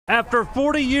After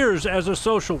 40 years as a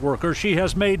social worker, she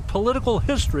has made political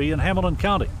history in Hamilton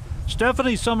County.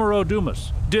 Stephanie Summerall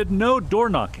Dumas did no door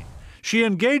knocking. She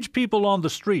engaged people on the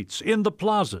streets, in the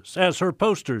plazas, as her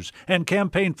posters and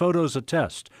campaign photos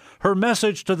attest. Her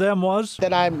message to them was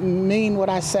that I mean what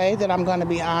I say, that I'm going to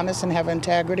be honest and have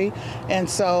integrity. And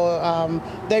so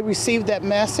they received that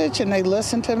message and they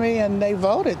listened to me and they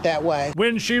voted that way.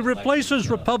 When she replaces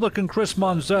Republican Chris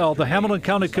Monzell, the Hamilton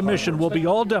County Commission will be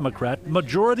all Democrat,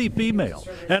 majority female,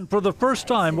 and for the first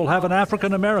time will have an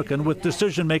African American with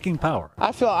decision-making power.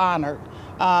 I feel honored.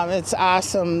 It's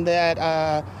awesome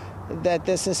that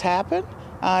this has happened.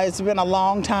 It's been a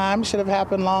long time, should have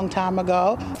happened a long time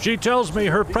ago. She tells me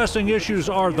her pressing issues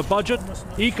are the budget,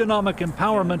 economic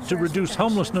empowerment to reduce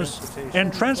homelessness,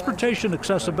 and transportation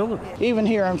accessibility. Even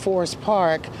here in Forest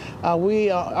Park,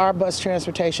 our bus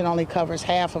transportation only covers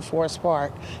half of Forest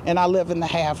Park, and I live in the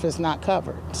half is not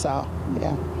covered, so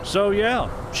yeah. So yeah,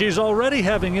 she's already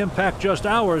having impact just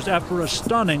hours after a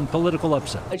stunning political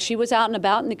upset. She was out and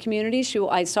about in the community.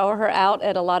 I saw her out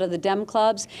at a lot of the Dem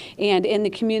clubs and in the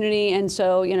community, and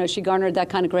so she garnered that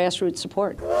kind of grassroots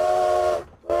support.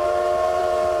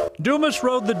 Dumas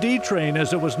rode the D train,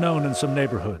 as it was known in some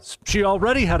neighborhoods. She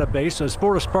already had a base as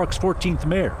Forest Park's 14th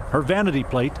mayor. Her vanity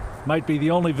plate might be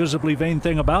the only visibly vain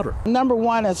thing about her. Number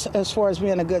one, as far as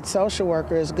being a good social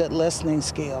worker, is good listening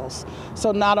skills.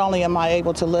 So not only am I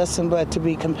able to listen, but to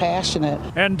be compassionate.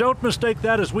 And don't mistake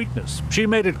that as weakness. She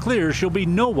made it clear she'll be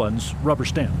no one's rubber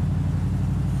stamp.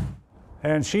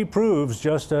 And she proves,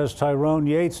 just as Tyrone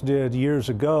Yates did years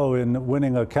ago in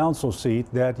winning a council seat,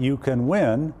 that you can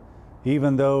win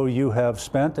even though you have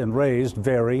spent and raised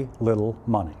very little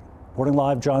money. Reporting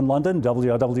live, John London,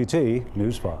 WLWT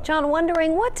News 5. John,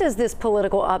 wondering, what does this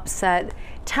political upset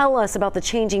tell us about the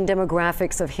changing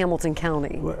demographics of Hamilton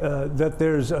County? That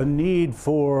there's a need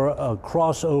for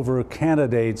crossover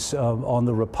candidates on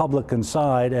the Republican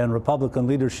side, and Republican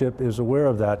leadership is aware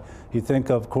of that. You think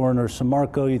of Coroner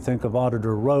Samarco, you think of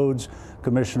Auditor Rhodes,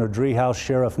 Commissioner Driehaus,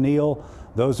 Sheriff Neal.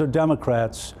 Those are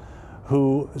Democrats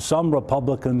who some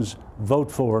Republicans vote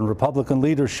for, and Republican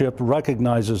leadership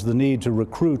recognizes the need to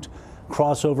recruit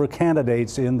crossover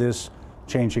candidates in this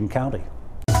changing county.